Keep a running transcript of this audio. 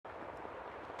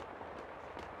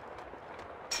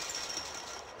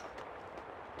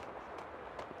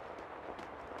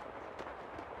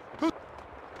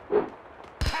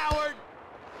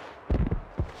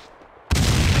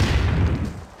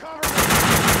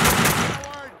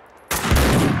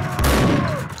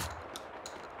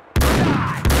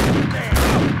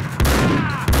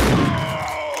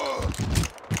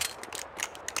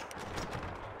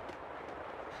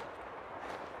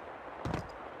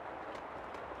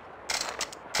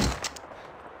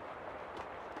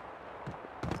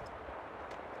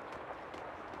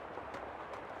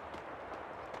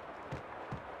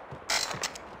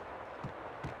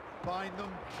Find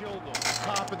them, kill them.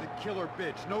 Top and the killer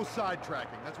bitch. No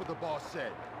sidetracking. That's what the boss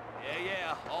said.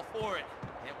 Yeah, all for it.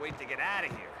 Can't wait to get out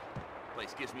of here.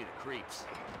 Place gives me the creeps.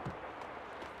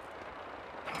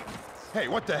 Hey,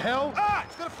 what the hell? Ah!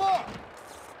 It's gonna fall!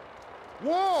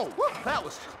 Whoa! That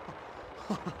was...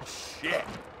 shit.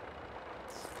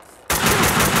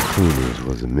 Cleaners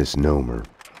was a misnomer.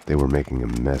 They were making a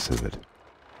mess of it.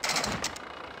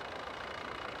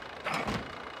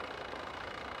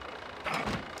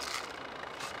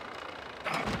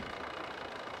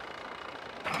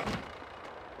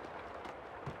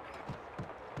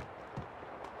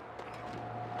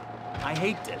 I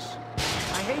hate this.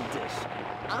 I hate this.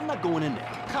 I'm not going in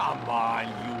there. Come on,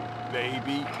 you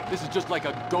baby. This is just like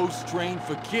a ghost train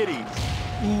for kiddies.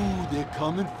 Ooh, they're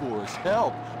coming for us.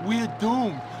 Help. We're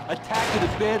doomed. Attack of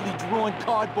the badly drawn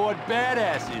cardboard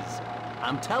badasses.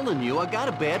 I'm telling you, I got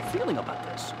a bad feeling about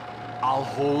this. I'll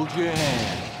hold your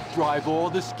hand. Drive all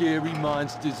the scary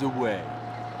monsters away.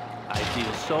 I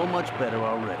feel so much better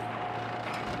already.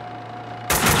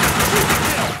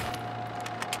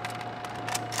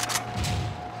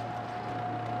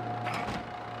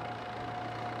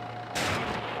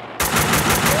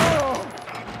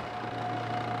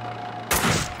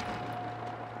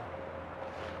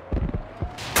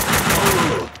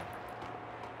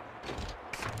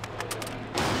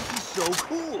 So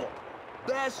cool.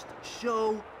 Best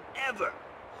show ever.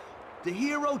 The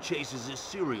hero chases his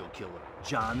serial killer,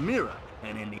 John Mira,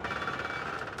 and in the...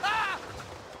 Ah!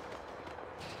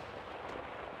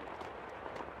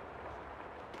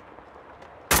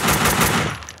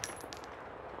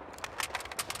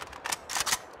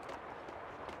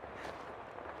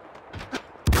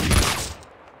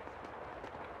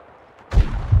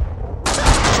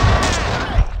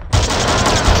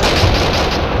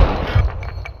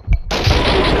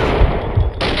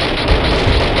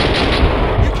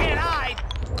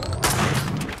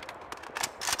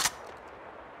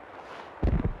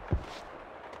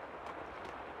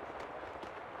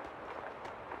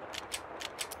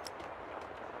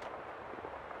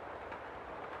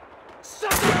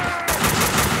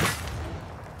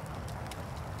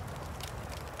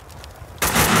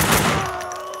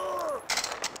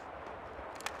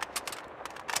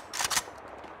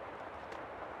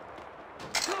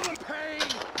 Payne!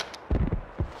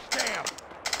 Damn!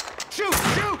 Shoot!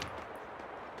 Shoot!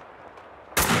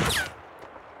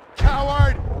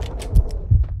 Coward!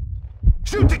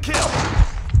 Shoot to kill!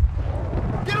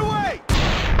 Get away!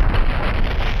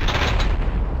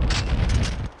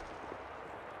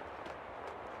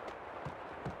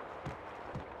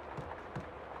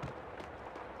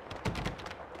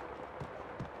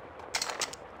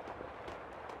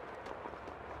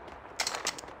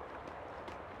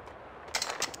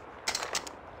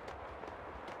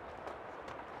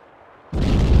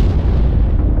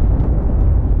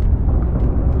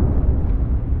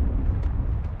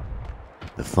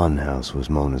 The funhouse was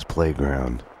Mona's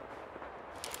playground.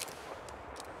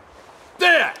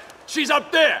 There! She's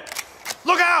up there!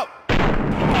 Look out!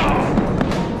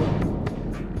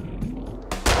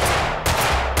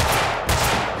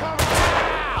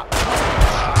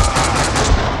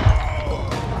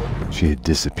 She had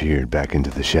disappeared back into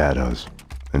the shadows.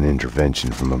 An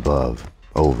intervention from above,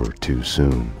 over too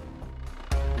soon.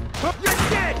 You're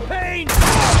dead, Payne!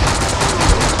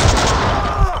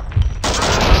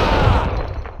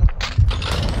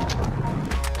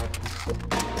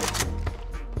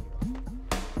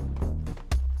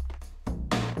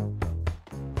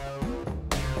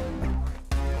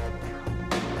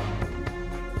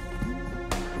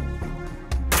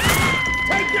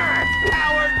 Take your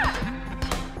coward!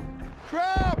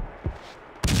 Crap!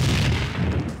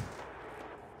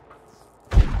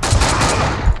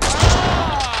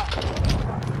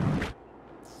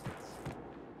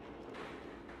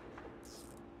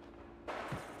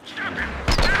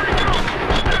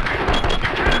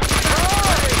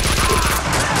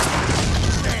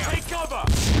 Take cover!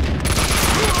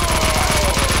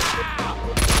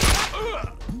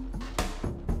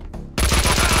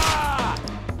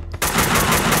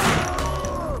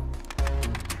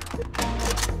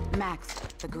 Max,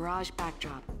 the garage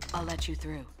backdrop. I'll let you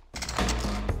through.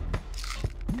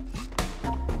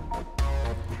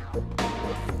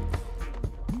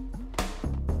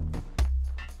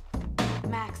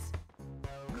 Max,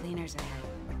 cleaners ahead.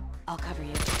 I'll cover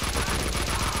you.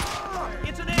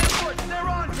 It's an ambush! They're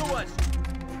on to us!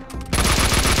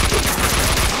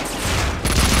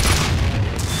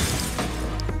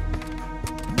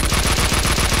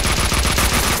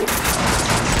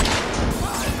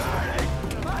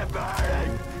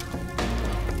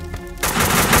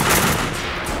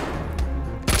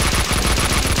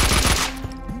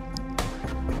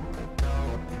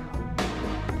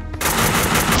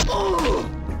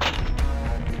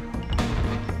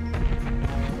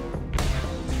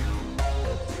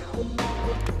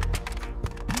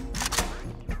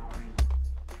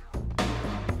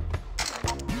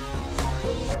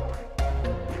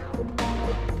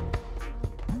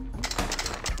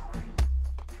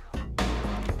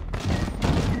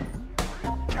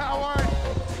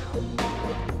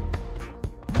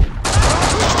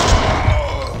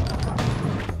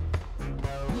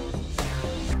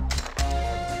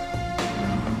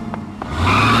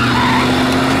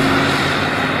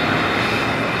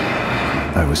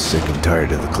 was sick and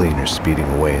tired of the cleaners speeding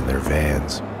away in their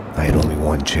vans. I had only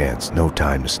one chance, no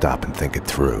time to stop and think it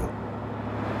through.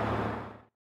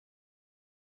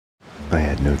 I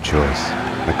had no choice.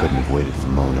 I couldn't have waited for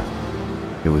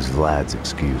Mona. It was Vlad's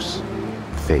excuse.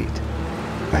 Fate.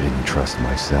 I didn't trust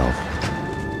myself.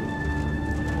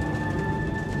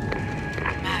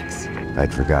 Max.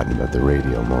 I'd forgotten about the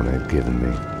radio Mona had given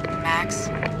me. Max.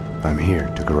 I'm here.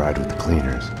 Took a ride with the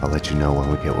cleaners. I'll let you know when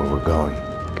we get where we're going.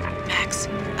 Max,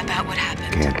 about what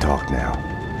happened. Can't talk now.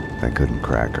 I couldn't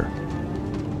crack her.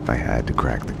 I had to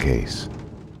crack the case.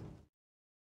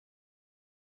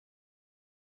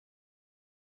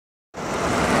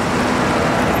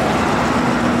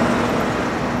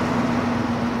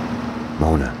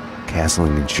 Mona,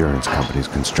 Castling Insurance Company's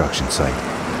construction site.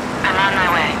 I'm on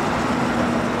my way.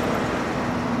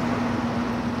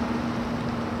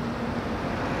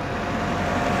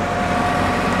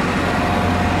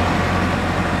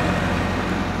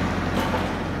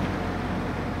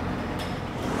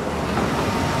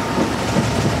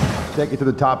 Take it to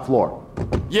the top floor.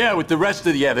 Yeah, with the rest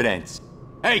of the evidence.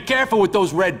 Hey, careful with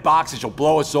those red boxes, you'll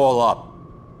blow us all up.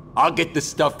 I'll get the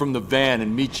stuff from the van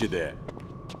and meet you there.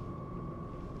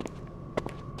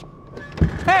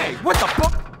 Hey, what the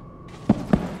fuck?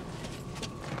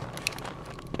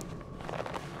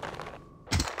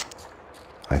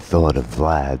 I thought of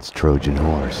Vlad's Trojan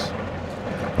horse.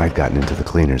 I'd gotten into the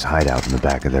cleaners' hideout in the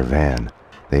back of their van.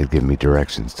 They had given me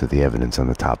directions to the evidence on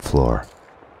the top floor.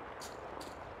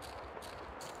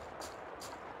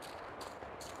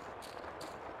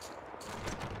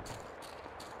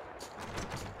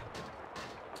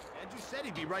 Andrew said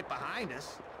he'd be right behind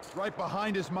us. Right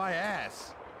behind is my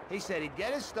ass. He said he'd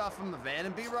get his stuff from the van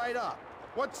and be right up.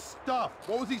 What stuff?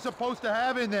 What was he supposed to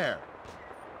have in there?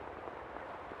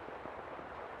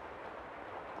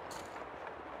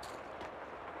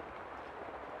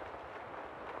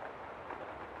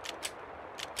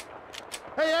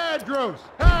 Hey, Andrews!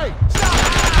 Hey!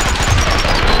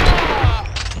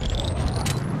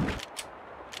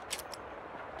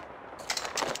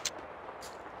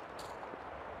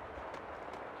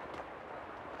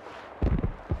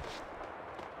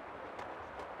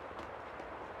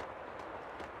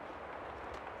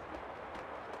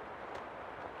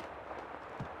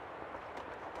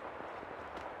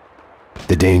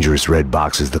 The dangerous red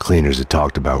boxes the cleaners had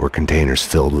talked about were containers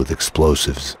filled with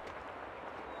explosives.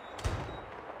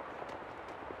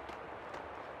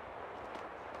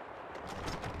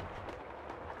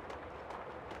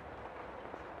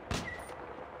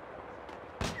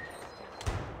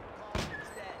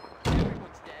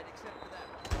 Everyone's dead except for them.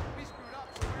 We screwed up,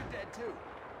 so we're dead too.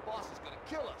 Boss is gonna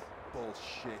kill us.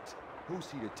 Bullshit.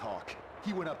 Who's he to talk?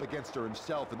 He went up against her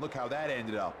himself, and look how that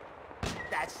ended up.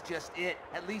 That's just it.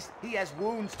 At least he has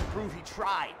wounds to prove he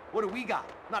tried. What do we got?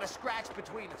 Not a scratch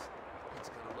between us. It's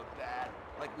gonna look bad,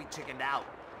 like we chickened out.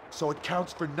 So it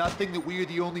counts for nothing that we are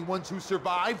the only ones who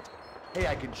survived? Hey,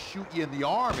 I can shoot you in the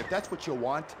arm if that's what you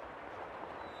want.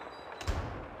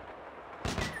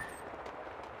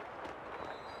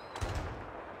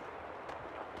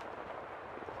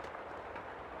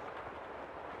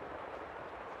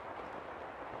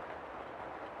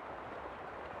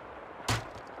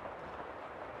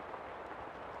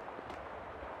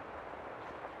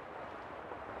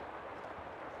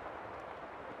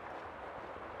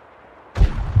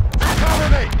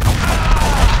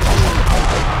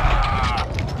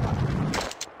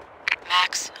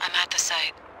 Max, I'm at the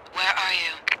site. Where are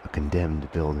you? A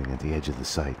condemned building at the edge of the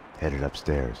site, headed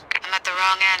upstairs. I'm at the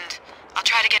wrong end. I'll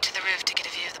try to get to the roof to get a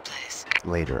view of the place.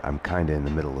 Later, I'm kinda in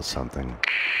the middle of something.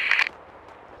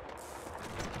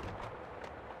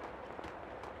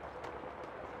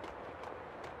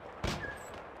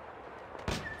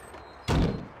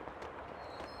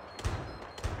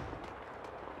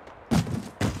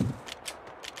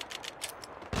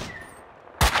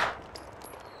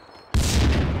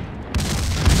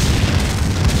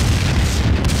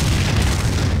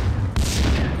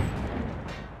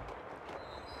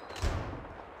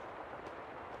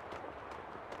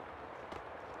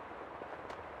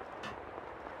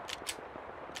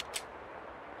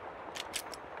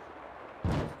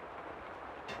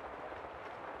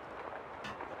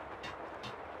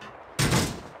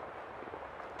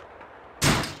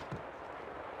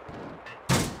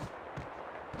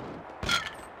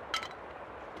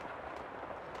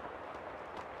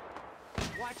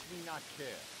 Watch me not care.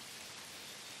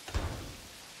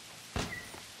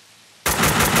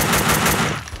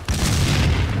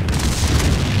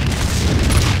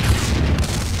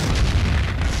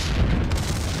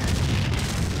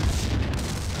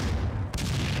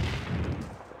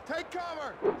 Take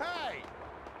cover! Hey!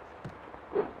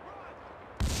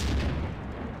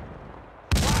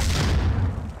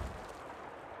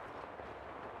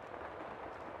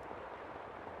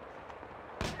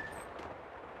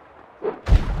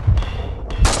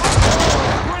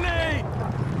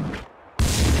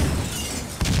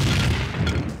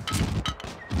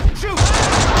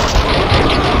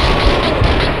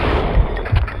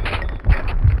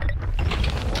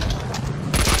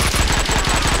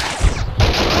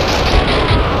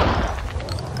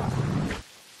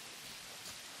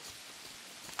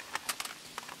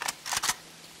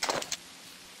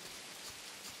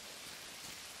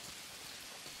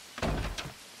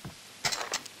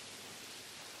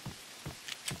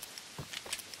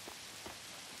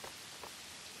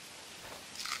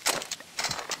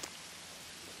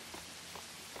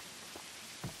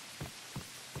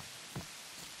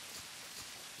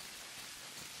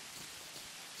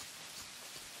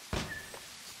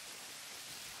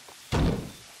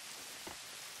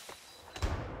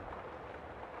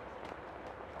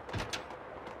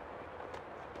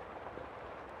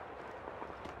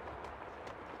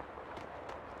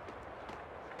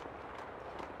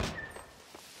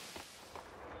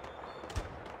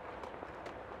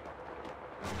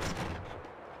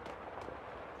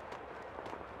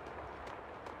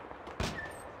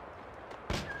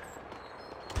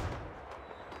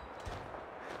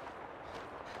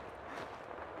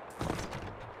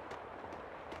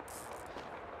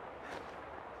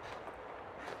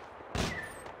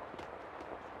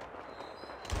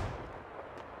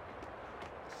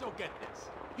 get this.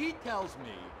 He tells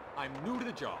me I'm new to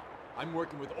the job. I'm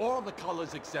working with all the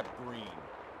colors except green.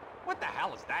 What the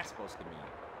hell is that supposed to mean?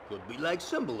 Could be like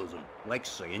symbolism, like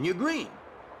saying you're green.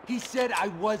 He said I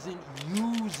wasn't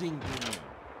using green.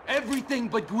 Everything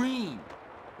but green.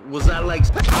 Was that like...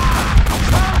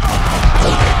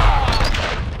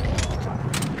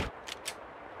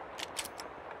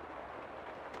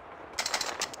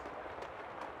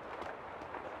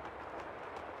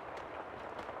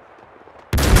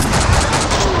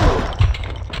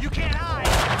 You can't hide!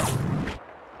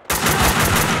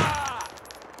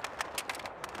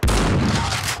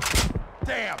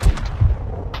 Damn!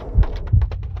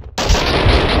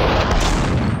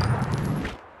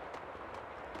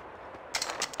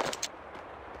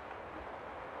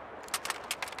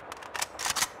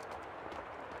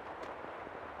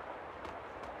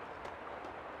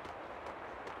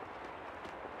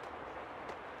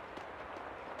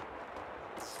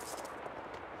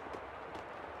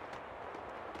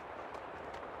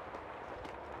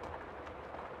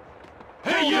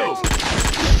 Hey, you!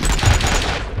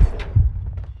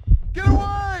 Get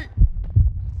away!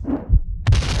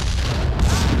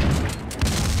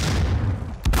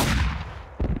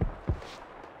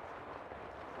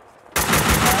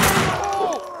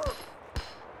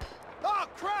 Oh,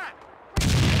 crap!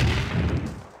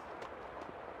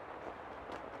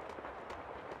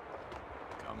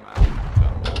 Come out,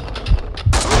 come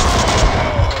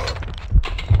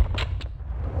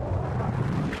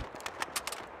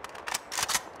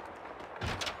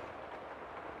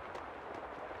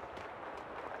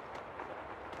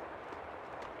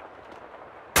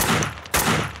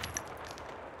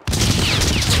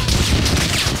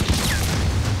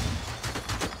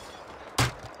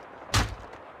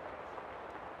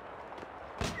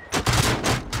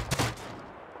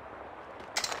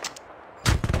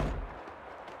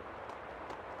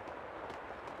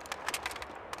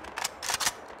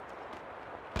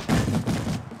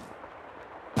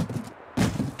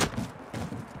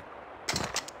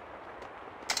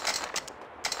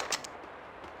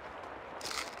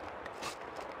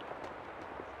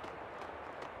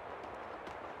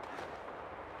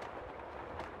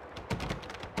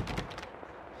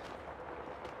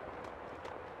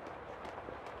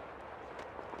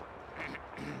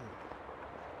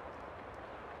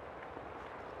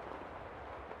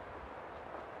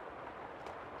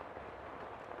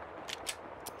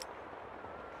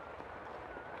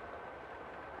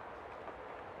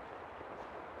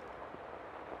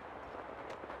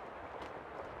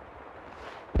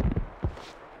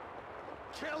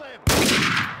Kill him!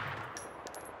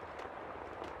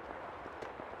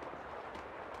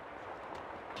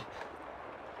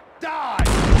 Die!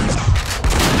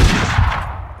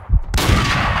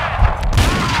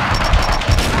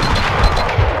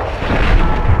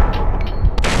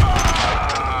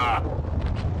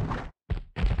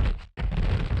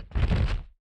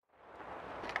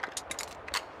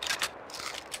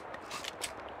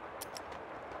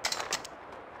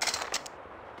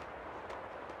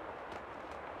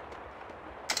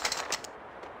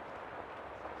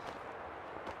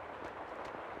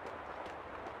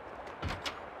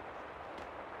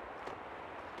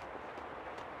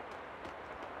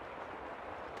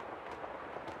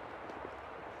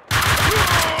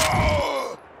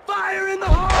 Fire in the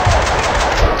hole!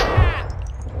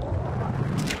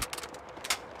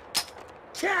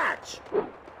 Catch!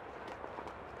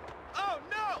 Oh,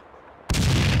 no!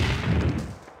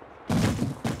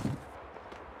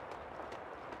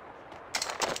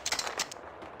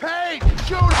 Payne!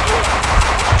 Shoot him!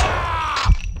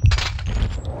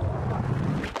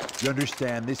 You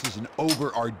understand, this is an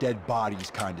over our dead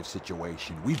bodies kind of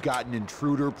situation. We've got an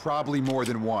intruder, probably more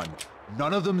than one.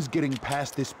 None of them's getting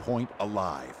past this point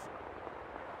alive.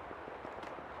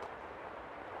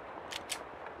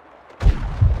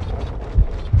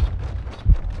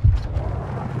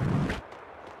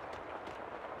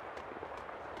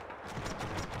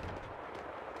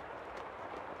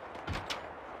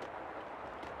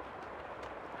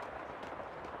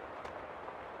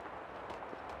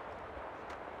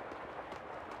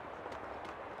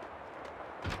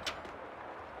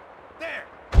 There!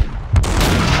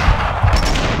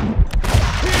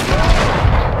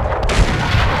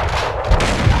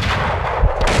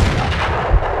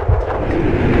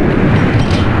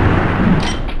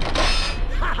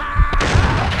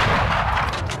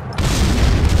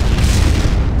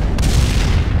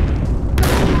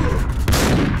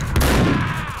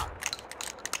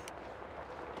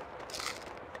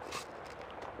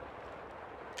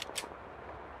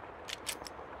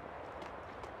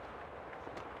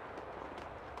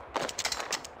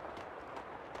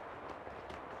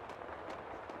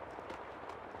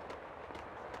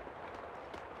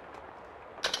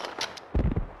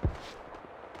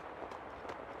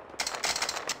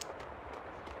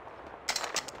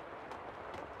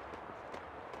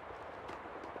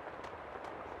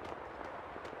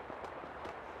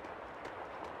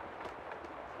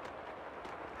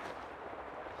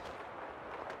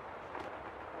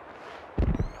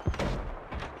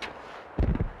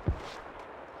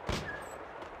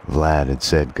 Vlad had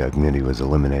said Gugnitti was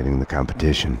eliminating the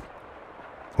competition.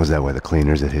 Was that why the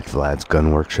cleaners had hit Vlad's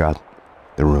gun workshop?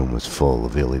 The room was full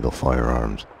of illegal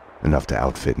firearms, enough to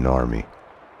outfit an army.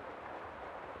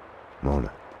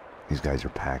 Mona, these guys are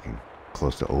packing,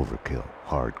 close to overkill,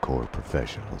 hardcore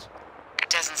professionals.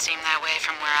 Doesn't seem that way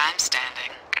from where I'm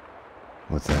standing.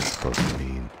 What's that supposed to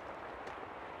mean?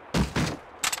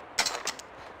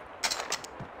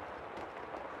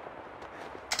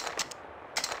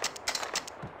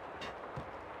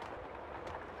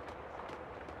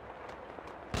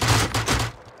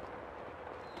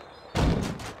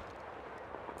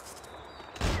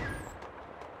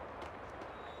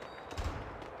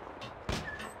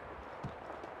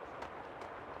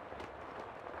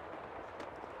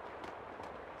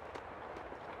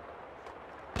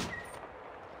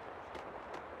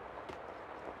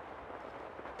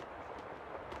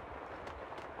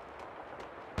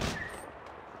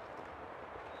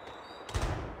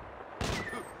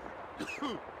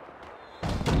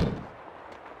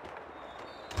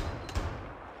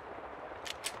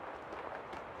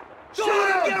 Shoot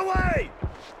him! Get away!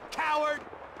 Coward!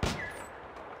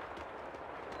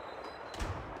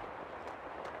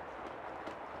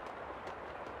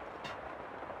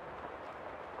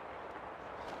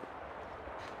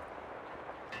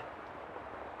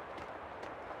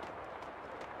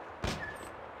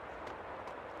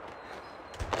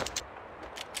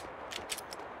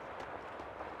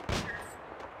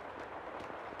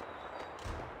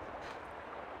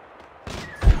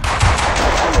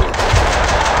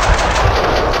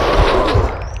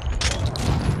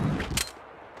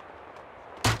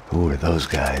 Who are those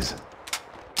guys?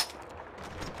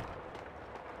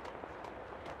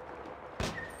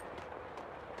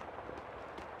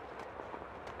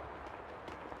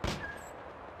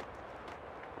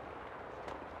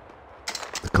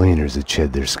 The cleaners had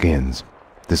shed their skins.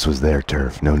 This was their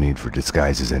turf, no need for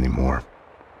disguises anymore.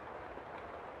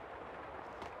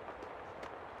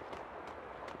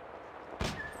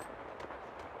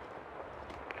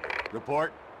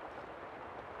 Report.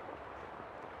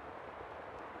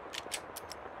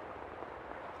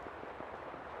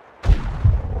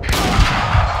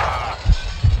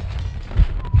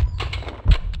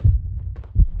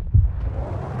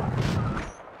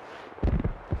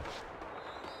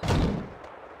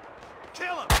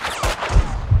 Kill him!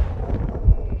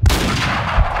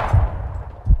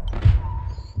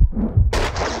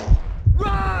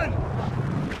 Run!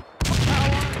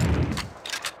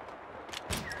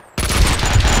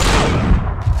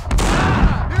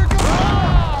 Here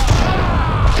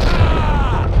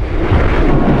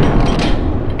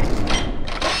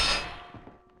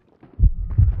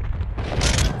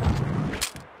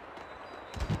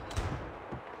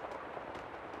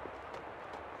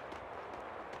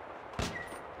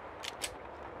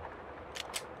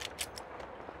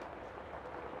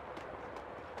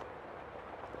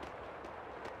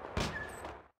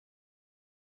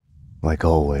Like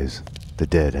always, the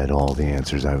dead had all the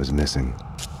answers I was missing.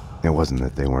 It wasn't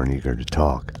that they weren't eager to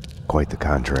talk, quite the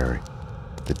contrary.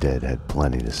 The dead had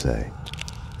plenty to say.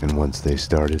 And once they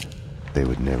started, they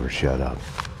would never shut up.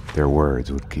 Their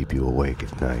words would keep you awake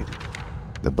at night.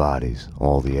 The bodies,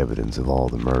 all the evidence of all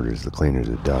the murders the cleaners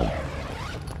had done.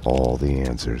 All the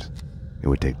answers. It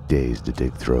would take days to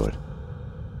dig through it.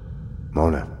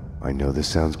 Mona, I know this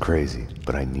sounds crazy,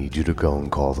 but I need you to go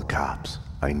and call the cops.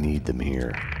 I need them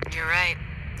here. You're right.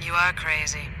 You are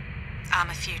crazy. I'm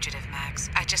a fugitive, Max.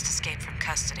 I just escaped from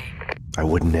custody. I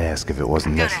wouldn't ask if it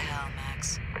wasn't Go to necessary. hell,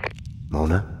 Max.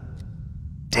 Mona?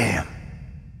 Damn.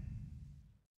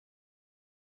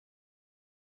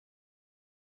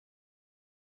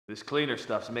 This cleaner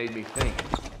stuff's made me think.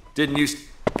 Didn't you...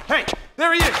 Hey!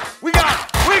 There he is! We got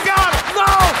him! We got him!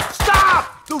 No!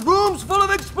 Stop! The room's full of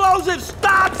explosives!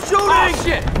 Stop shooting! Oh,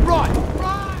 shit! Run!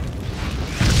 Run!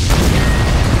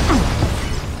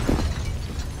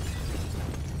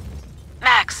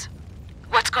 Max,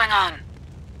 what's going on?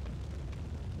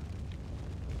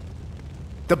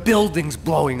 The building's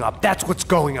blowing up. That's what's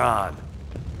going on.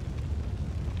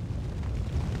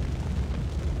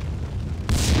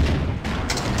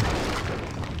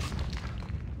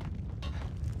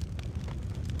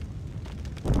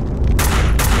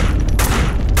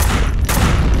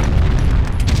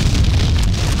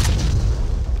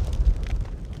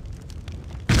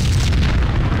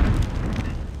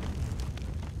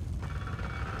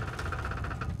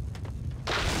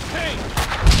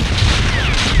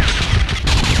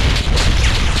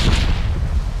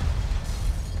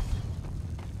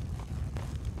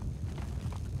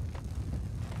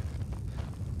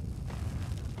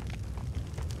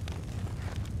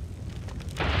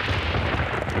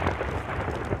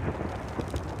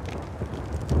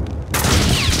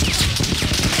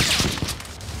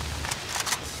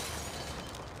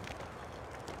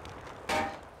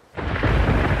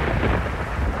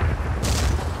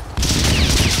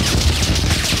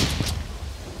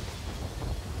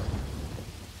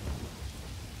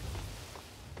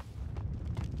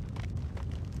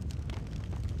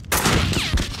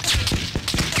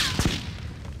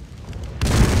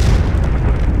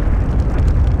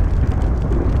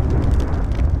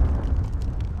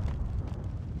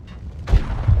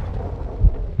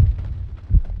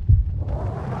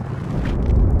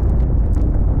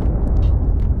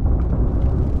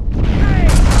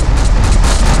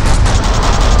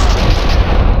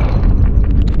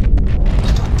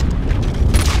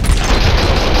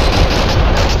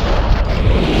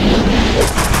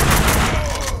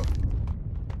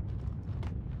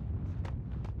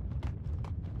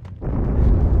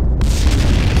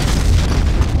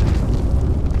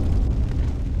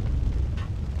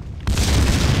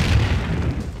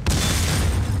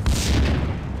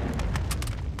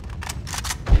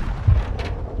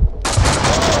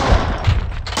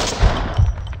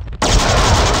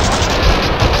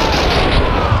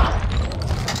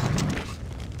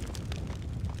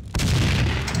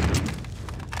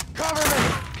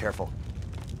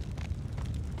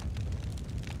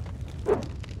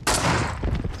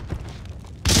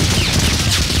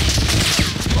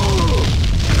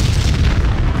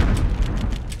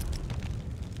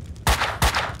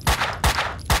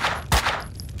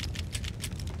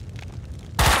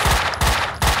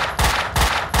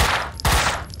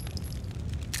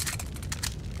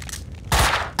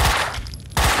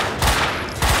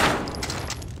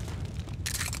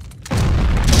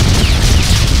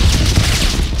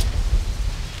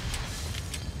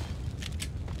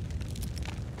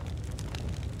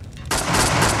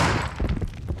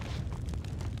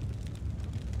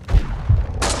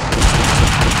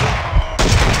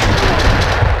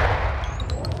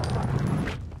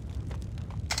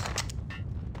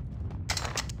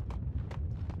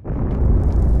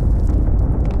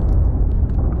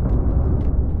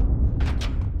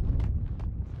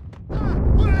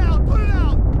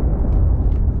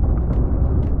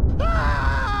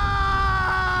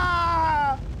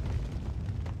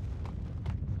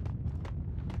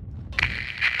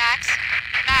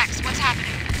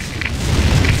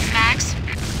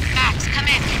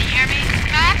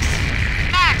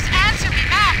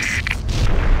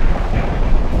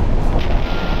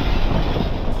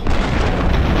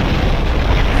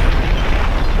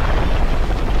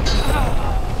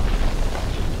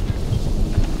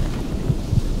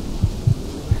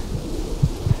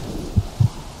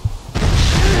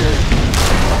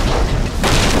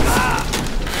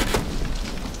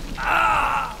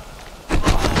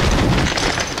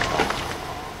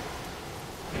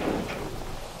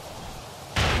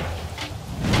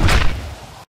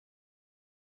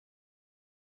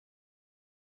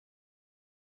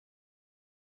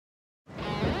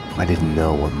 I didn't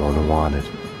know what Mona wanted,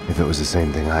 if it was the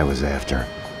same thing I was after.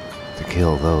 To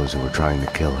kill those who were trying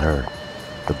to kill her.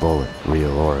 The bullet,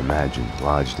 real or imagined,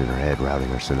 lodged in her head, routing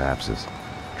her synapses,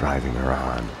 driving her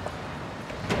on.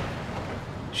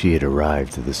 She had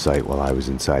arrived to the site while I was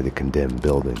inside the condemned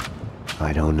building.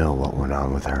 I don't know what went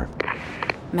on with her.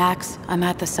 Max, I'm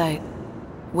at the site.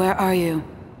 Where are you?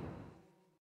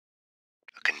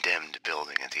 A condemned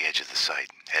building at the edge of the site,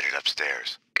 headed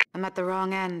upstairs. I'm at the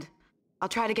wrong end. I'll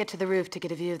try to get to the roof to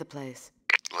get a view of the place.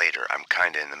 Later, I'm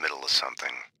kinda in the middle of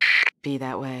something. Be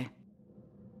that way.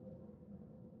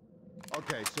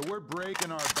 Okay, so we're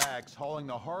breaking our backs hauling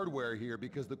the hardware here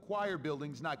because the choir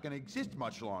building's not gonna exist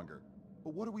much longer.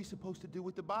 But what are we supposed to do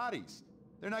with the bodies?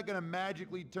 They're not gonna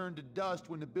magically turn to dust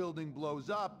when the building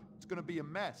blows up. It's gonna be a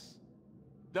mess.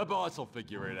 The boss will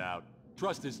figure it out.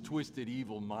 Trust his twisted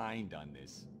evil mind on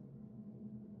this.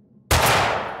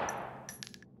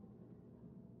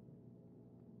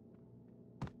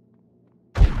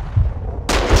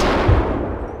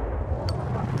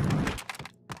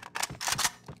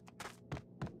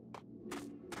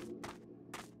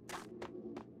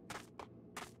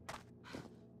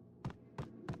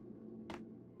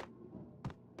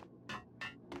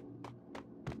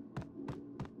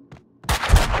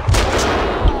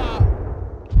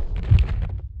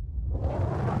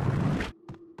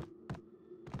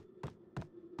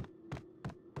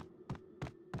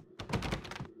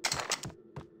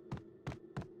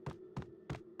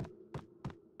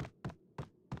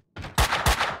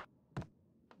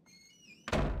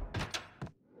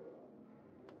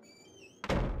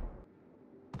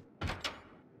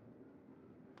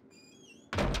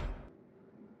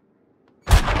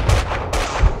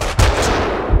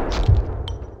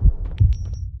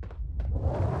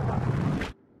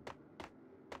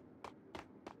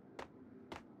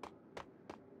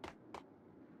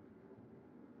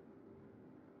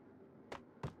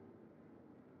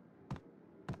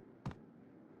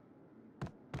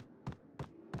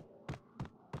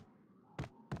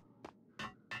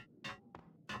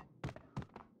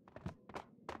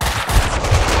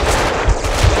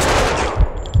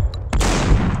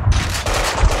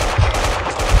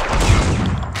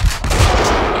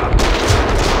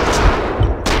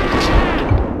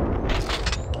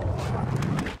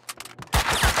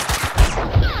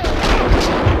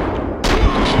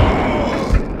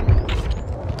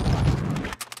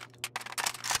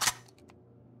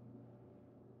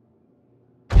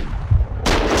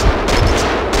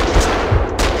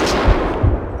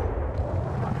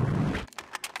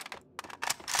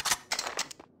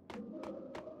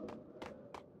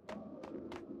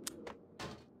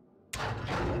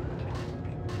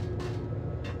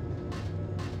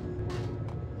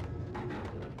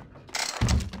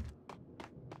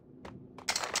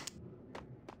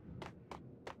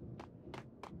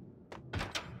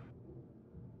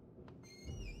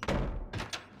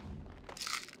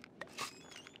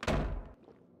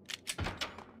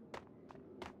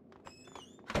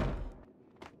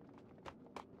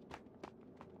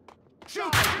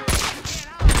 Cover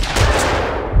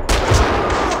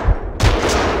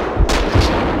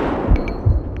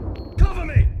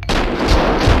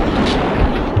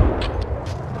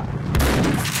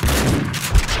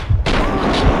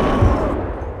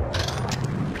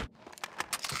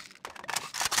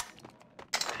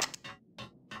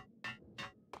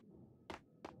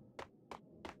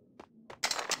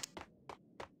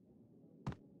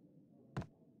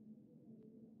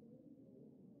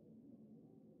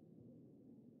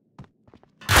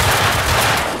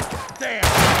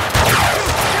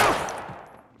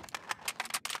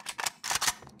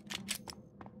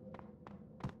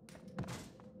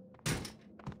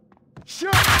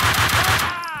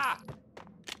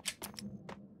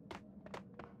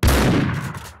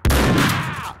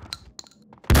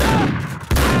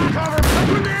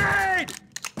me!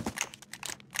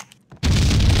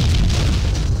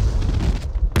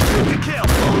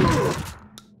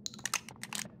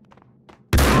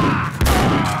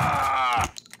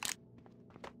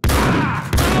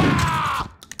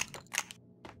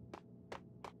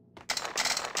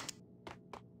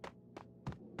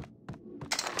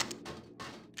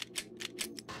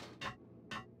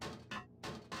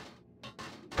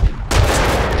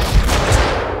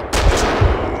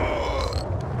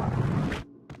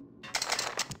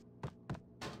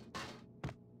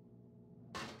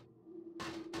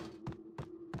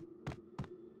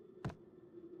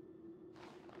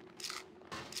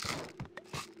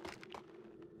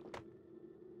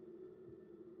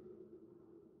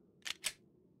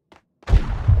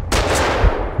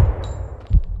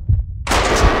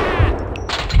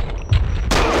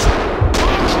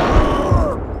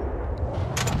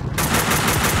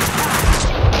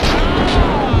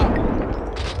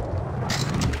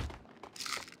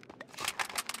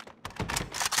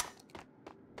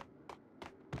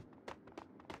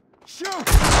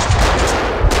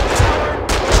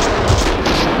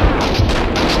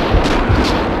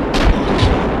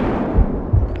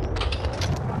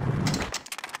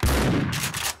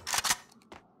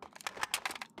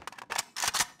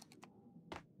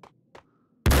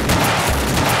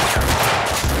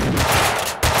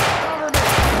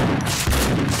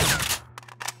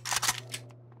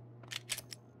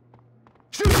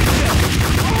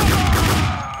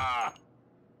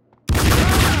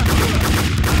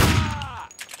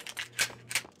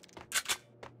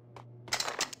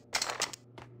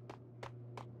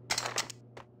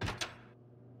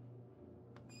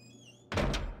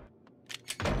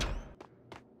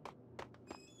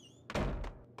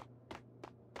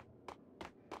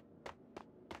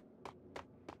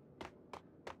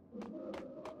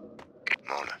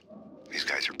 Mona, these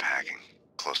guys are packing.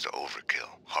 Close to overkill.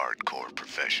 Hardcore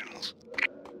professionals.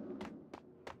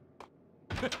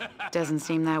 Doesn't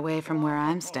seem that way from where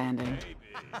I'm standing.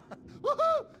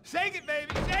 Woohoo! Shake it,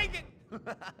 baby, shake it!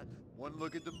 One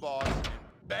look at the boss, and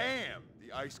bam!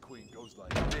 The Ice Queen goes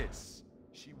like this.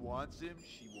 She wants him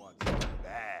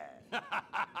bad.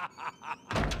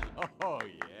 Oh,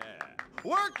 yeah.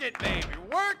 Work it, baby,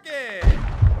 work it!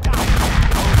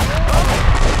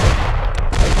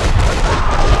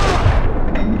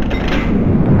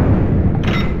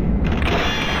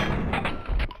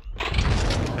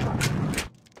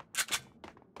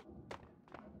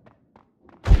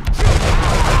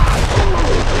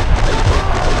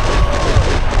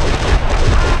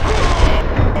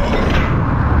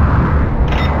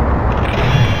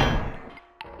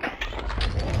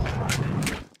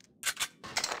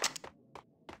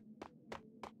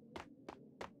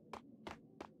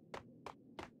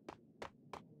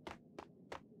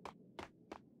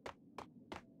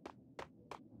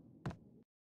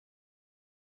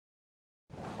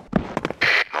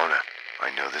 Mona,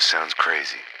 I know this sounds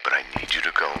crazy, but I need you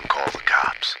to go and call the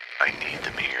cops. I need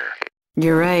them here.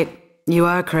 You're right. You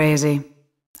are crazy.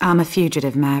 I'm a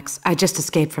fugitive, Max. I just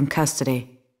escaped from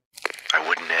custody. I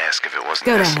wouldn't ask if it wasn't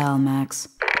Go to this. hell, Max.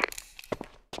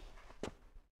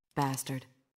 Bastard.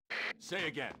 Say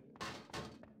again.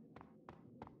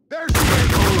 There she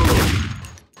is!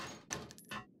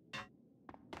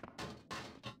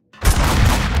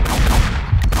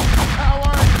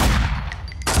 Howard!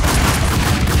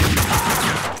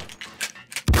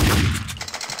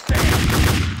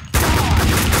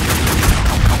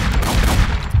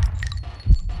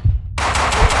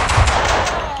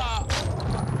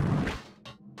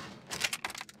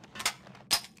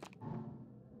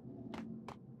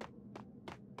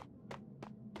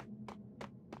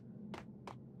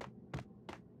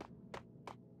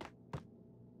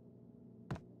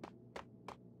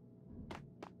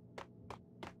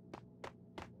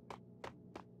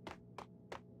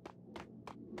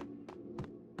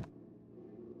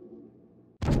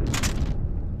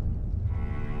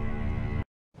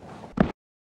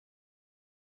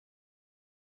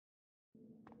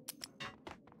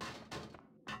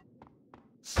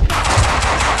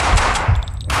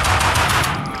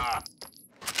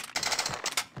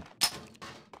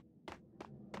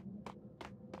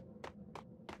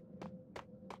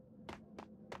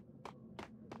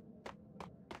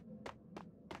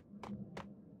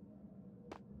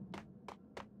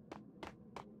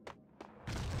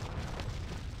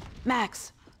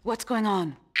 Max, what's going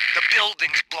on? The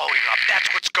building's blowing up.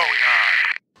 That's what's going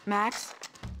on. Max?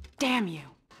 Damn you.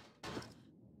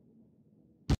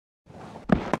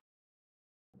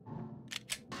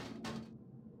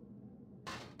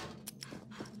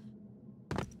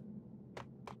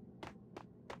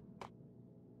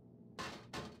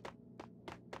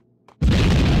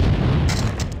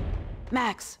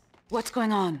 Max, what's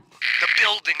going on? The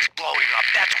building's blowing up.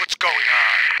 That's what's going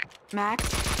on.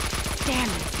 Max? Damn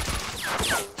it.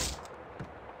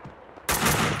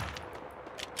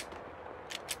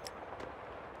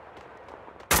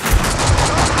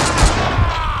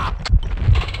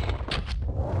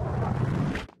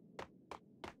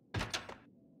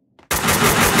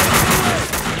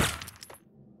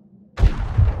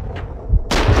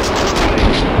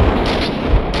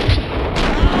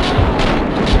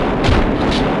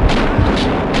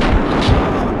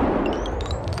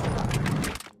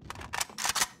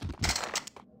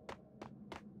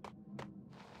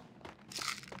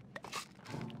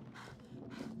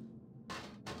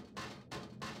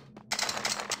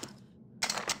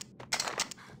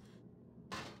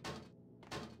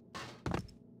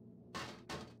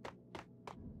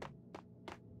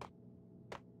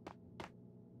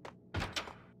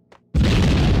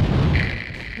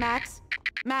 Max?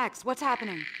 Max, what's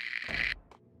happening?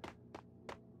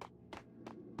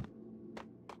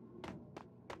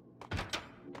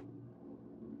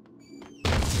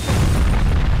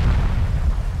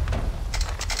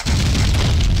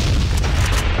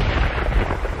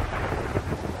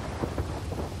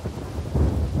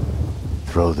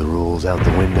 Throw the rules out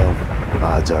the window,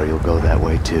 odds are you'll go that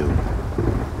way too.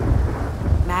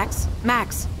 Max?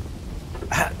 Max!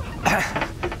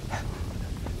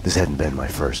 This hadn't been my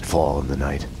first fall in the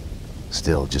night.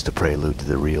 Still, just a prelude to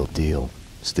the real deal.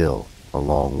 Still, a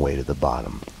long way to the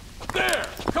bottom. There!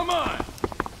 Come on!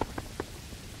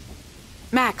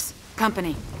 Max,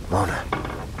 company. Mona,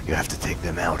 you have to take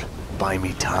them out. Buy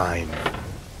me time.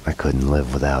 I couldn't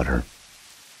live without her.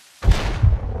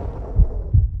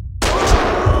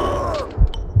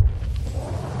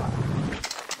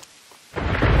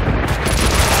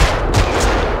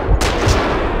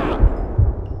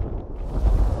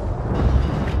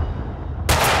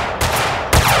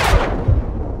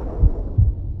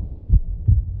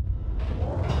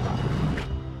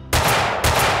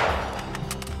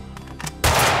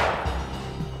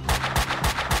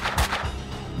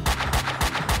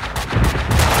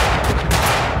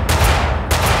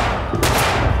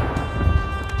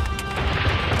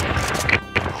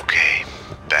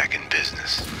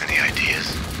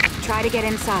 Try to get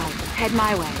inside. Head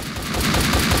my way.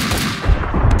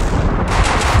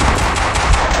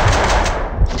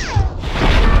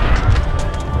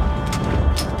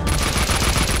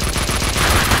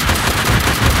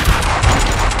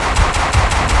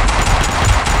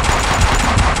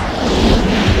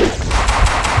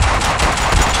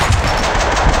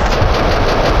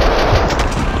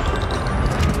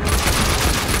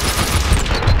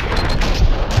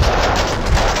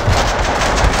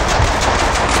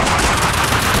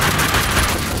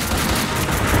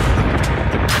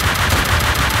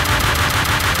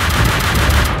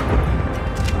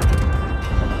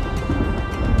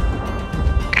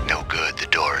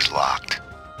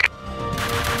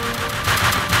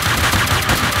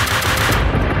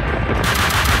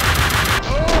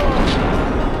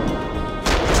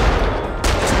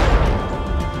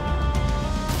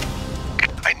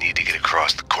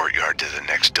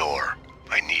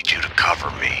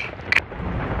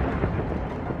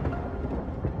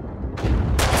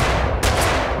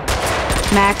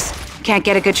 Max, can't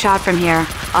get a good shot from here.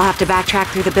 I'll have to backtrack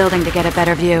through the building to get a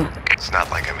better view. It's not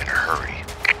like I'm in a hurry.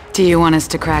 Do you want us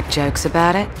to crack jokes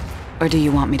about it? Or do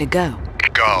you want me to go?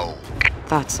 Go.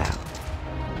 Thought so.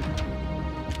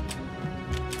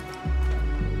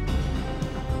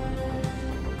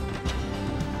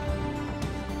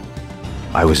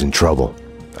 I was in trouble.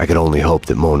 I could only hope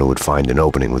that Mona would find an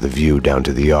opening with a view down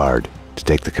to the yard to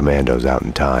take the commandos out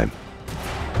in time.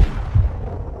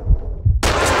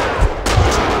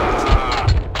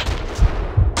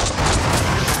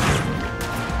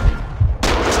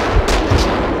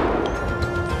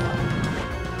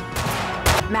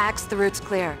 Max, the route's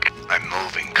clear. I'm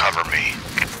moving. Cover me.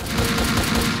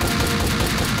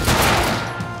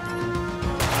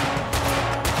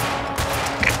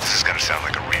 This is gonna sound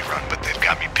like a rerun, but they've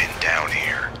got me pinned down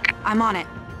here. I'm on it.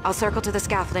 I'll circle to the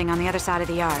scaffolding on the other side of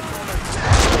the yard.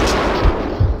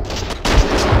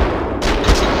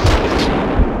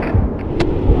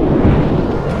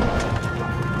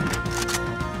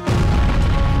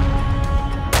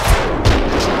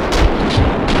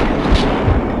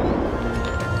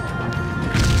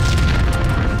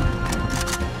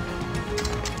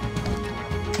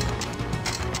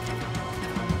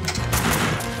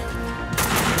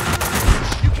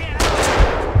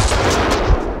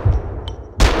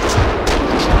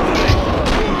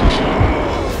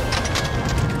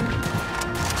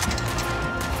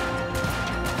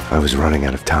 I was running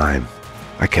out of time.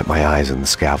 I kept my eyes on the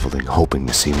scaffolding, hoping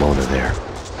to see Mona there.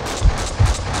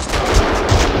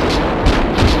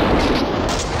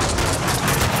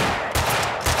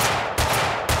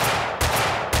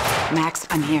 Max,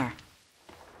 I'm here.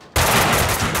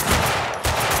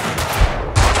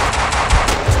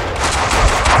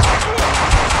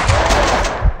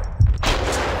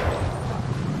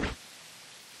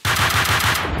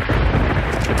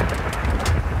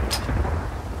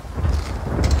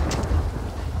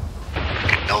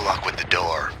 No luck with the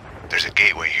door. There's a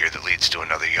gateway here that leads to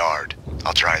another yard.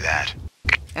 I'll try that.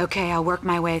 Okay, I'll work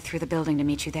my way through the building to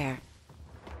meet you there.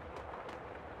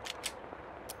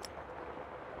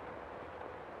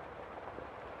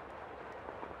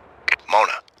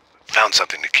 Mona, found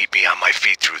something to keep me on my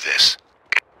feet through this.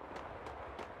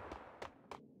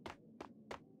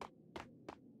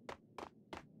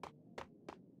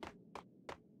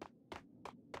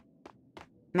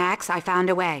 Max, I found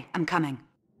a way. I'm coming.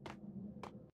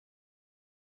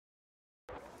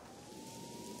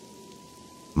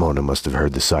 Mona must have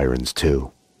heard the sirens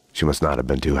too. She must not have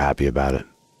been too happy about it.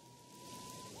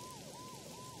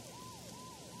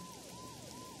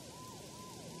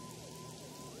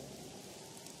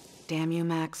 Damn you,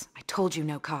 Max. I told you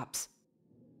no cops.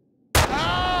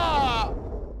 Ah!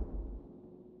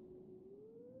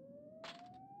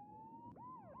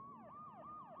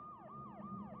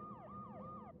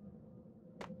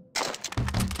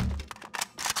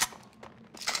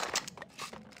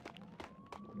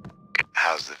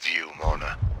 How's the view,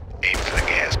 Mona? Aim for the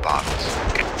gas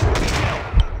bottles.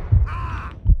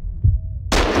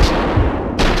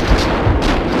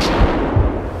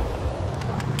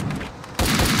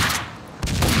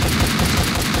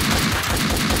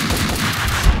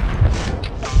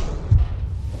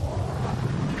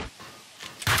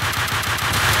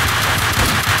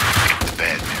 The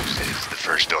bad news is the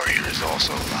first door here is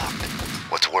also locked.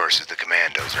 What's worse is the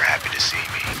commandos are happy to see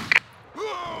me.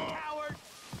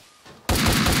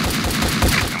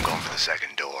 I'm going for the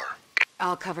second door.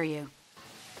 I'll cover you.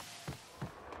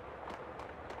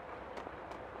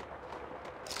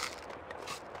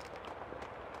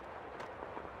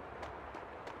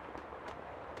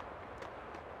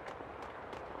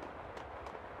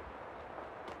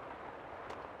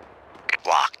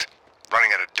 Locked.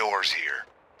 Running out of doors here.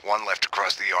 One left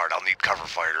across the yard. I'll need cover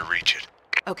fire to reach it.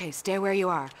 Okay, stay where you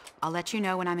are. I'll let you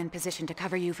know when I'm in position to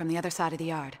cover you from the other side of the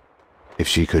yard. If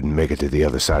she couldn't make it to the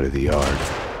other side of the yard,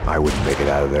 I wouldn't make it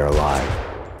out of there alive.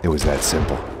 It was that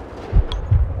simple.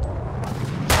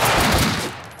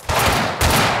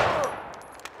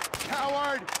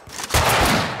 Coward!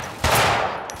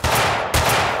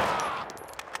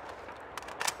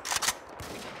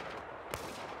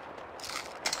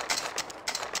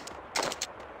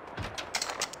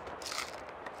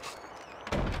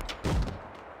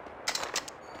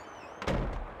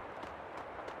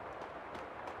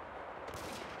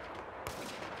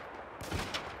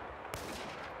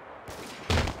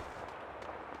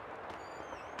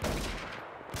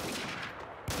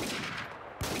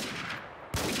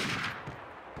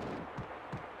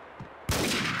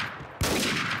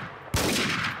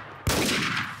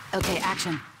 Okay,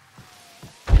 action.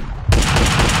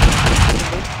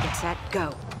 Ready, get set,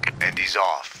 go. And he's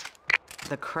off.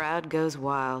 The crowd goes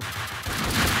wild.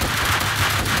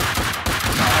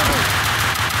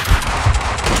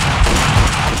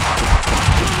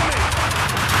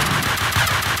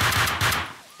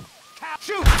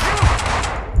 Shoot!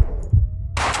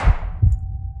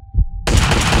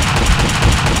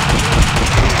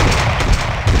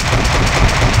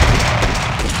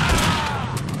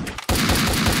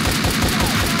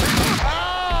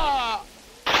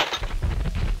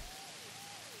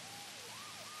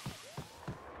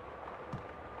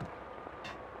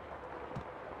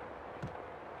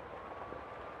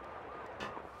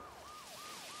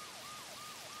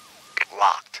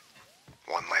 Locked.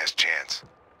 One last chance.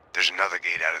 There's another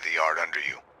gate out of the yard under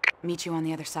you. Meet you on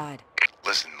the other side.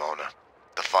 Listen, Mona.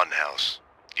 The fun house.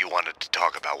 You wanted to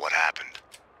talk about what happened.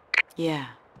 Yeah.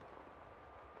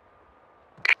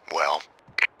 Well,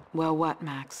 Well, what,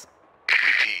 Max?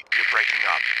 repeat, you're breaking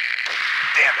up.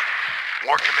 Damn it.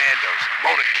 More commandos.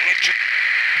 Mona, can't you...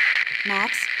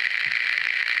 Max?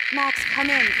 Max, come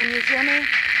in. Can you hear me?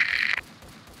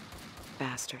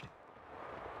 Bastard.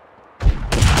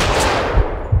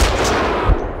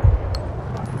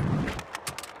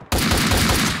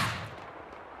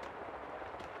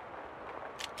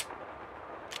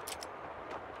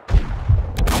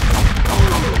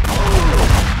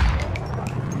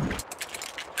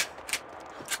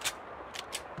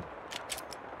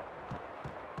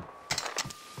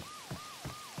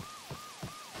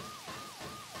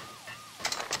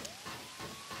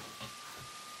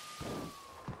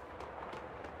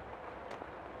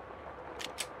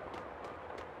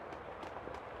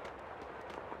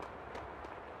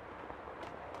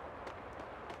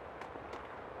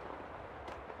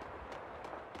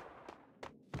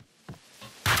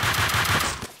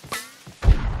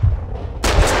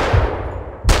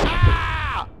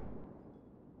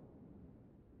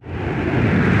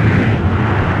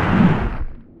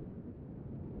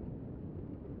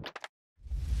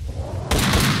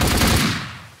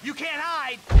 You can't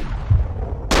hide!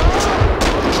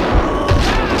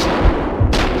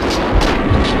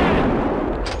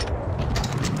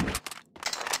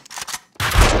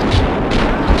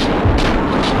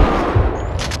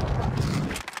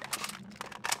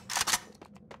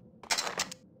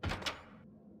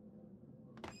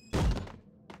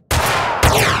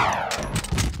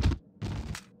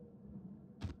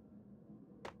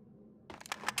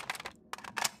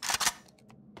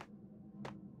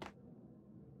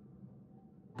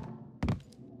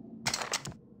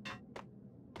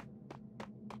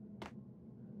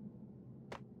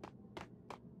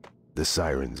 The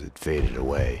sirens had faded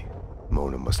away.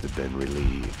 Mona must have been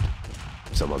relieved.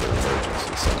 Some other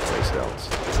emergency someplace else.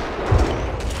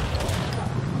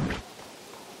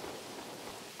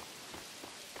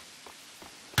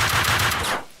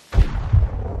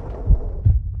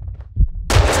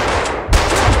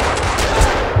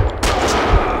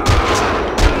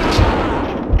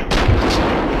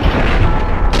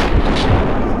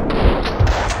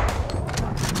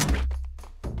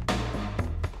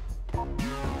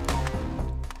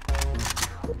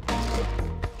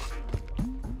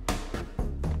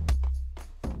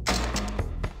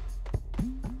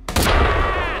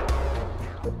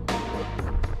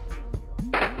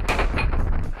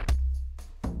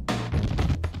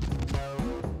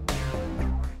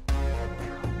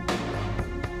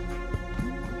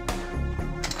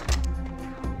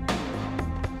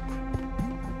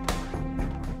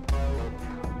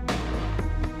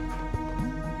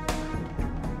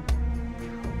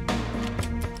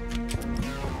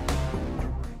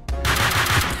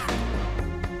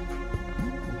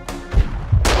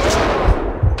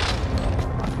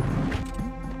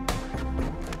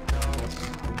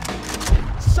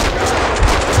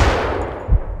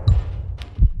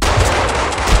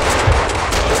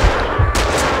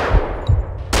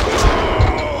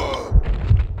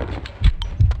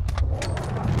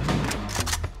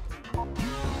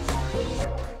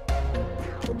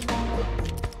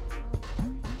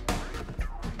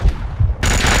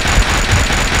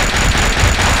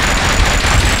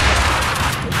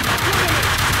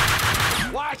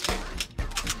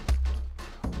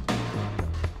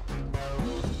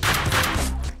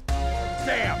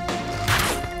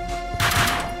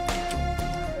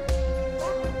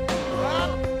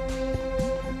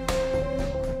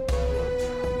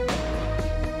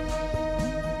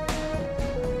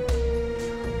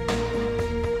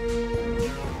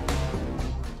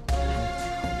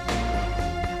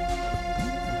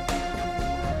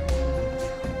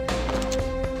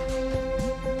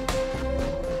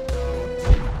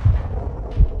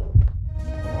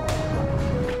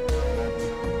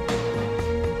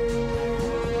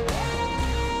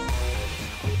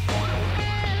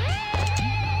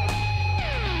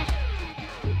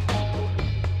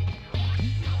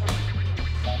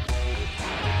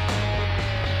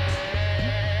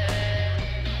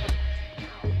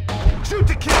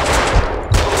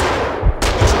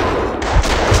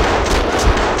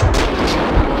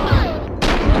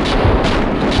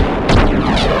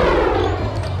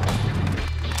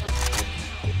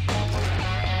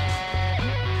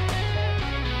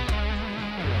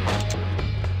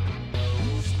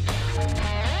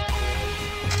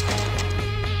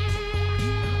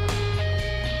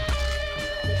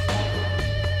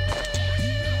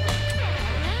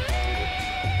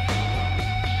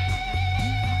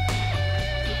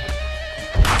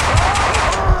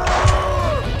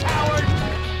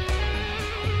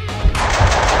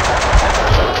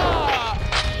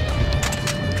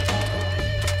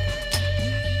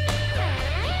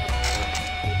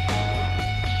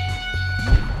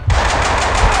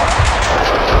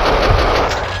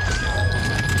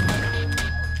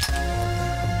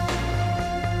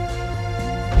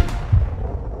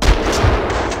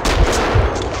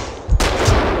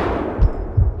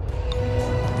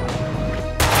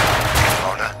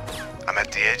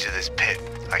 at the edge of this pit.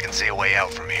 I can see a way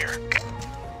out from here.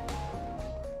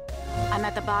 I'm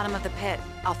at the bottom of the pit.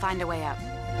 I'll find a way out.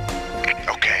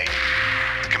 Okay.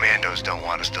 The commandos don't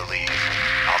want us to leave.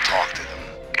 I'll talk to them.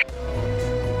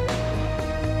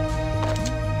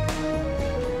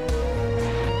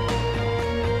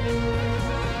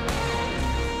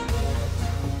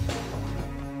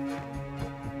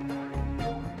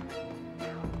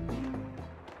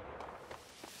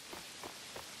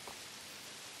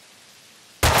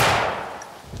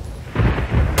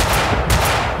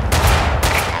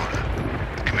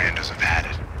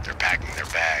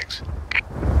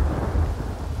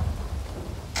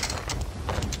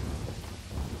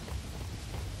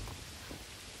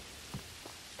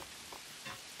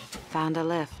 Found a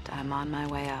lift. I'm on my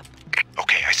way up.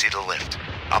 Okay, I see the lift.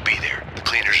 I'll be there. The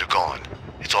cleaners are gone.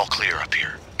 It's all clear up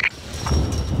here.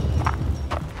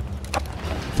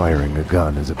 Firing a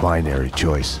gun is a binary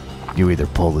choice. You either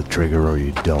pull the trigger or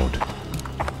you don't.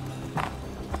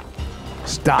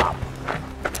 Stop.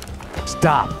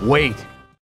 Stop. Wait.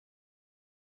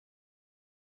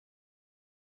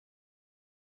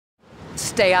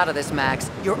 Stay out of this, Max.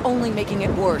 You're only making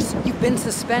it worse. You've been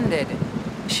suspended.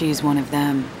 She's one of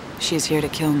them. She's here to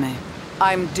kill me.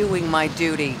 I'm doing my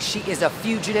duty. She is a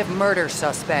fugitive murder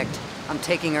suspect. I'm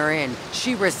taking her in.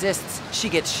 She resists, she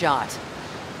gets shot.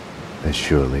 As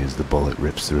surely as the bullet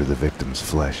rips through the victim's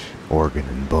flesh, organ,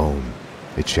 and bone,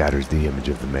 it shatters the image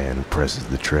of the man who presses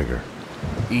the trigger.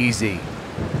 Easy.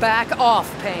 Back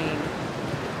off, Payne.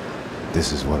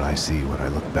 This is what I see when I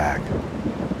look back.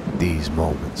 These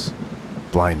moments.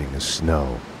 Blinding as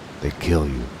snow. They kill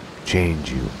you,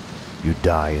 change you. You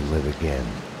die and live again.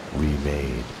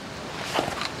 Remade.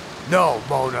 No,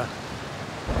 Mona.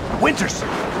 Winterson!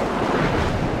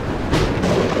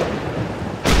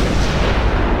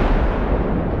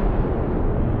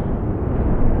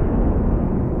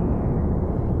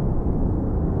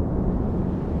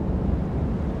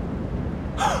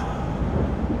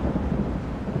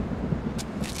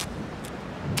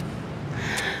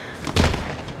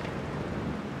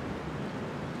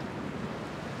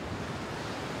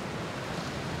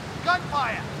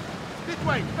 Gunfire! This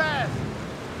way, fast!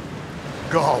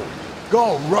 Go!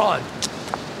 Go, run!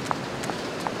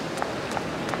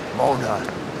 Mona.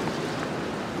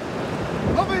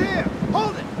 Over here!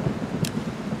 Hold it!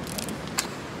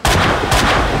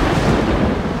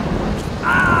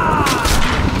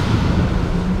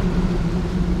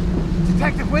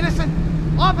 Detective Winnison!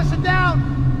 Officer down!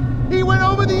 He went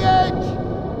over the edge!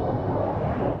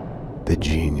 The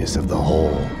genius of the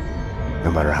hole. No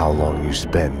matter how long you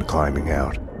spend climbing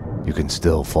out, you can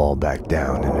still fall back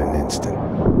down in an instant.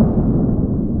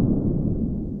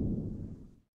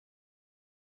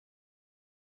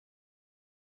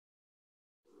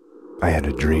 I had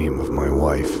a dream of my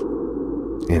wife.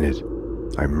 In it,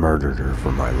 I murdered her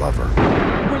for my lover.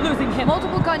 We're losing him.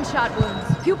 Multiple gunshot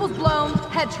wounds. Pupils blown,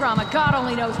 head trauma, God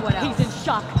only knows what else. He's in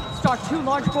shock. Start 2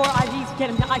 large bore IVs,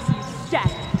 get him to ICU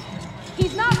stat.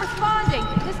 He's not responding.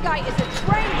 This guy is a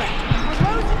train wreck.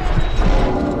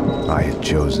 I had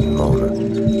chosen Mona.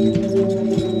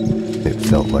 It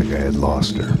felt like I had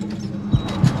lost her.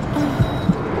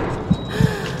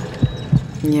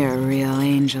 You're a real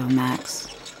angel, Max.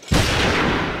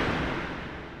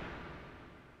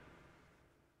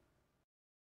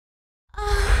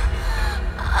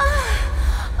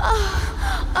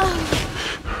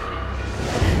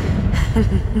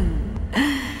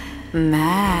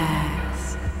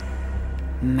 Max.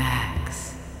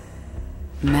 Max.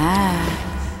 Max.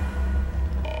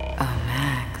 Oh,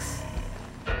 Max.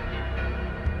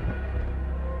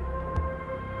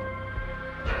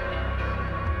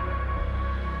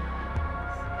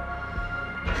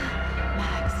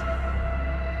 Max.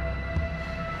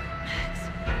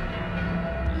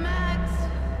 Max.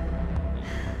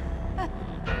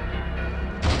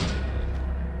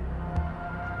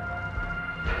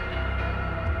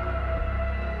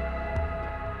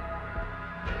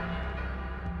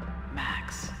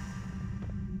 Max.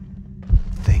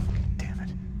 Think, damn it.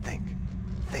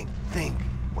 Think.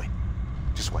 Wait.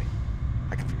 Just wait.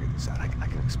 I can figure this out. I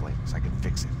can explain this. I can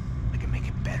fix it. I can make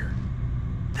it better.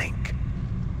 Think.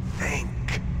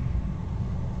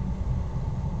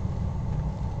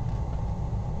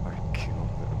 I killed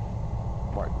them.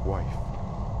 My wife.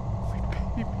 My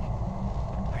baby.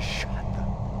 I shot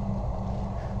them.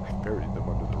 I buried them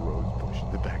under the rose bush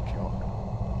in the backyard.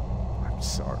 I'm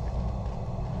sorry.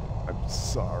 I'm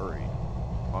sorry.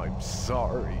 I'm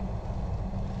sorry.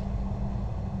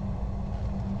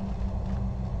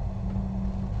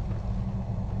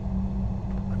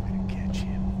 I'm gonna catch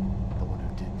him. The one who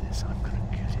did this, I'm gonna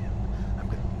get him. I'm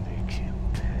gonna make him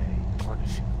pay.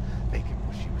 Punish him. Make him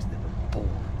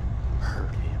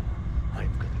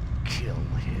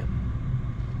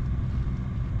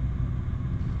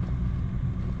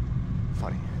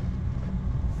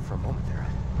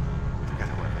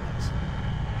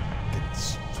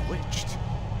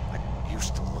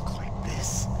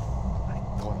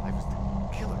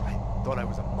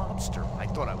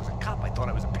thought I was a cop. I thought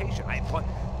I was a patient. I thought,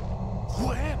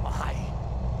 who am I?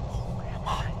 Who am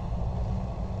I?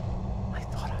 I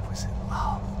thought I was in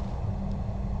love.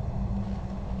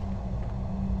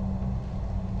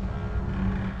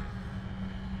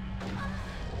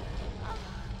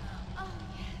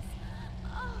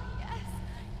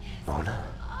 Mona?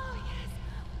 Oh, yes.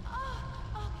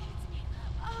 Oh,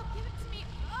 give it to me.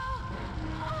 Oh,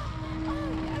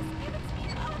 yes, give it to me.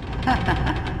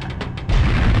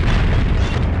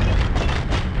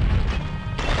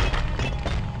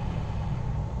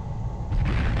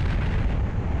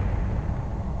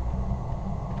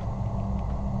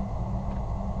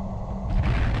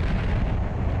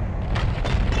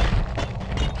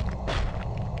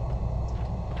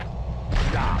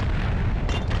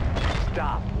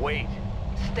 Stop, wait.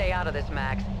 Stay out of this,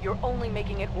 Max. You're only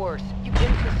making it worse. You've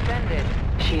been suspended.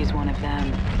 She's one of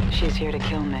them. She's here to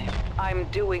kill me. I'm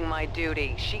doing my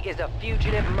duty. She is a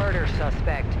fugitive murder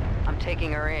suspect. I'm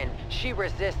taking her in. She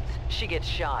resists, she gets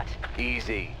shot.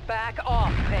 Easy. Back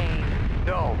off, Payne.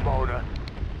 No, Mona.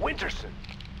 Winterson.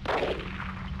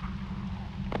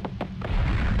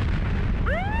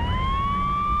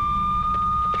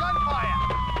 Gunfire!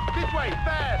 This way,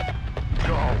 fast!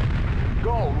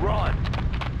 Go, run.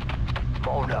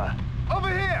 Mona. Over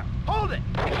here! Hold it!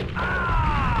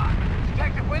 Ah!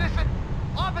 Detective Winterson!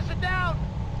 Officer down!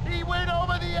 He went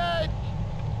over the edge!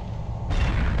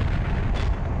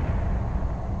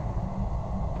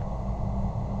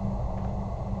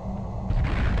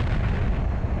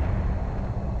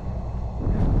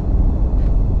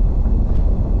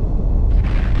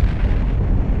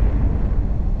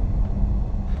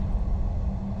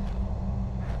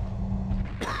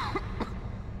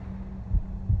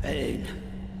 Payne.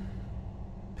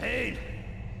 Payne!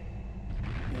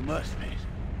 You must be.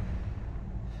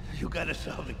 You gotta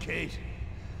solve the case.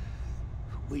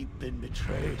 We've been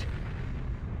betrayed.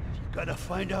 You gotta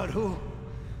find out who.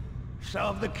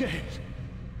 Solve the case.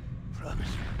 Promise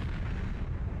me.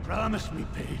 Promise me,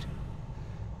 Payne.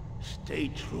 Stay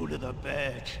true to the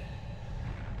badge.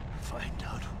 Find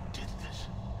out who did this.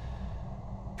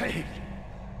 Payne!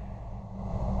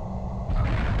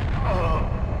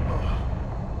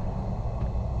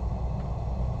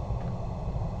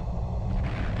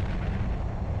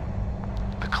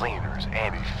 Cleaners,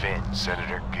 Andy Finn,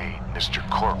 Senator Gate, Mr.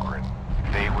 Corcoran.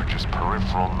 They were just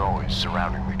peripheral noise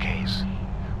surrounding the case.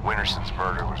 Winterson's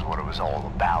murder was what it was all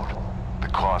about. The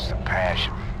cost of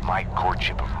passion, my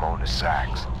courtship of Mona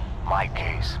Sachs. My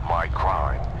case, my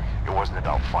crime. It wasn't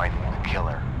about finding the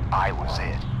killer. I was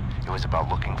it. It was about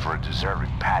looking for a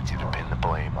deserving patsy to pin the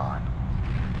blame on.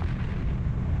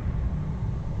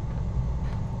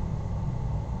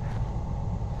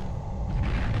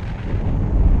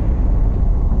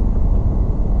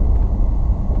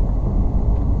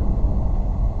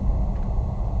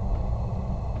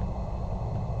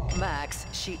 Max,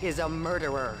 she is a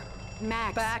murderer.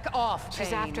 Max. Back off, She's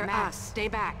Payne. after Max. us. Stay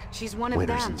back. She's one of them.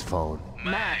 Winterson's phone.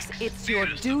 Max, it's your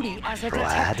duty as a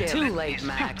Brad? detective. Too late,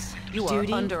 Max. You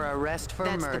Duty? are under arrest for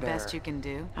That's murder. the best you can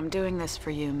do. I'm doing this for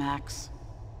you, Max.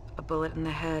 A bullet in the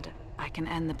head. I can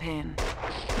end the pain.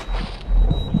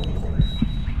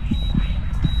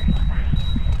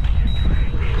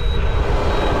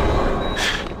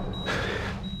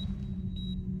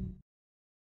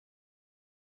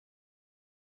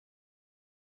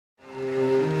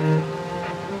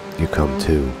 You come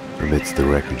to, amidst the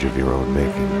wreckage of your own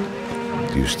making.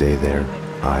 Do you stay there,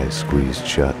 eyes squeezed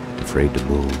shut, afraid to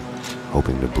move,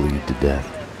 hoping to bleed to death?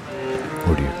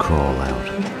 Or do you crawl out,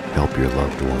 help your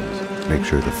loved ones, make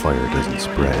sure the fire doesn't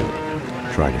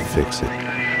spread, try to fix it?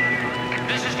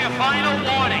 This is your final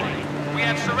warning. We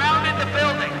have surrounded the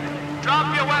building.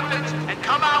 Drop your weapons and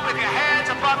come out with your hands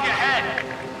above your head.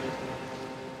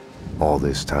 All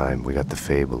this time, we got the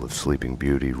fable of Sleeping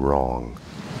Beauty wrong.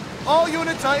 All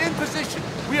units are in position.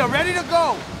 We are ready to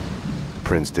go.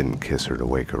 Prince didn't kiss her to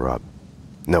wake her up.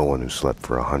 No one who slept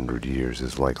for 100 years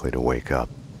is likely to wake up.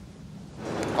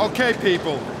 Okay,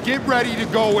 people, get ready to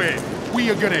go in. We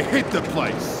are gonna hit the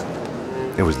place.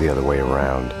 It was the other way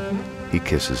around. He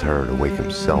kisses her to wake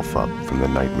himself up from the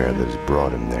nightmare that has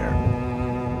brought him there.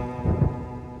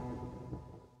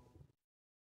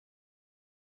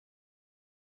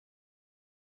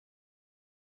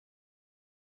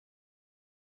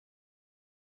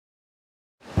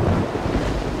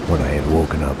 When I had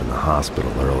woken up in the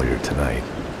hospital earlier tonight,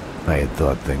 I had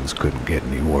thought things couldn't get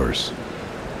any worse.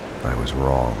 I was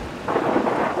wrong.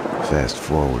 Fast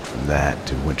forward from that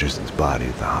to Winterson's body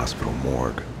at the hospital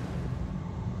morgue.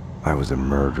 I was a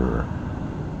murderer,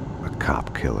 a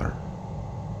cop killer.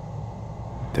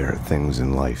 There are things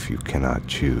in life you cannot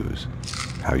choose,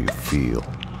 how you feel,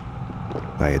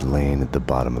 I had lain at the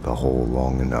bottom of the hole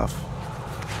long enough.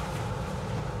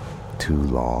 Too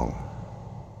long.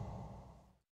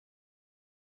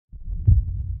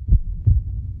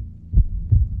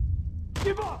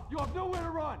 Give up! You have nowhere to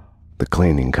run! The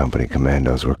cleaning company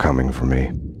commandos were coming for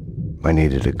me. I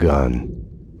needed a gun.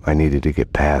 I needed to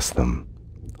get past them.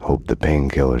 Hoped the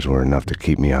painkillers were enough to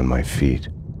keep me on my feet.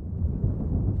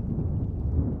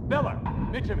 Miller!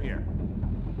 Mitchum here.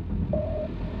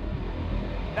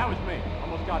 That was me.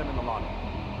 Almost got him in the lobby.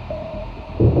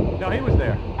 No, he was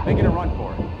there, making a run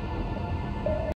for it.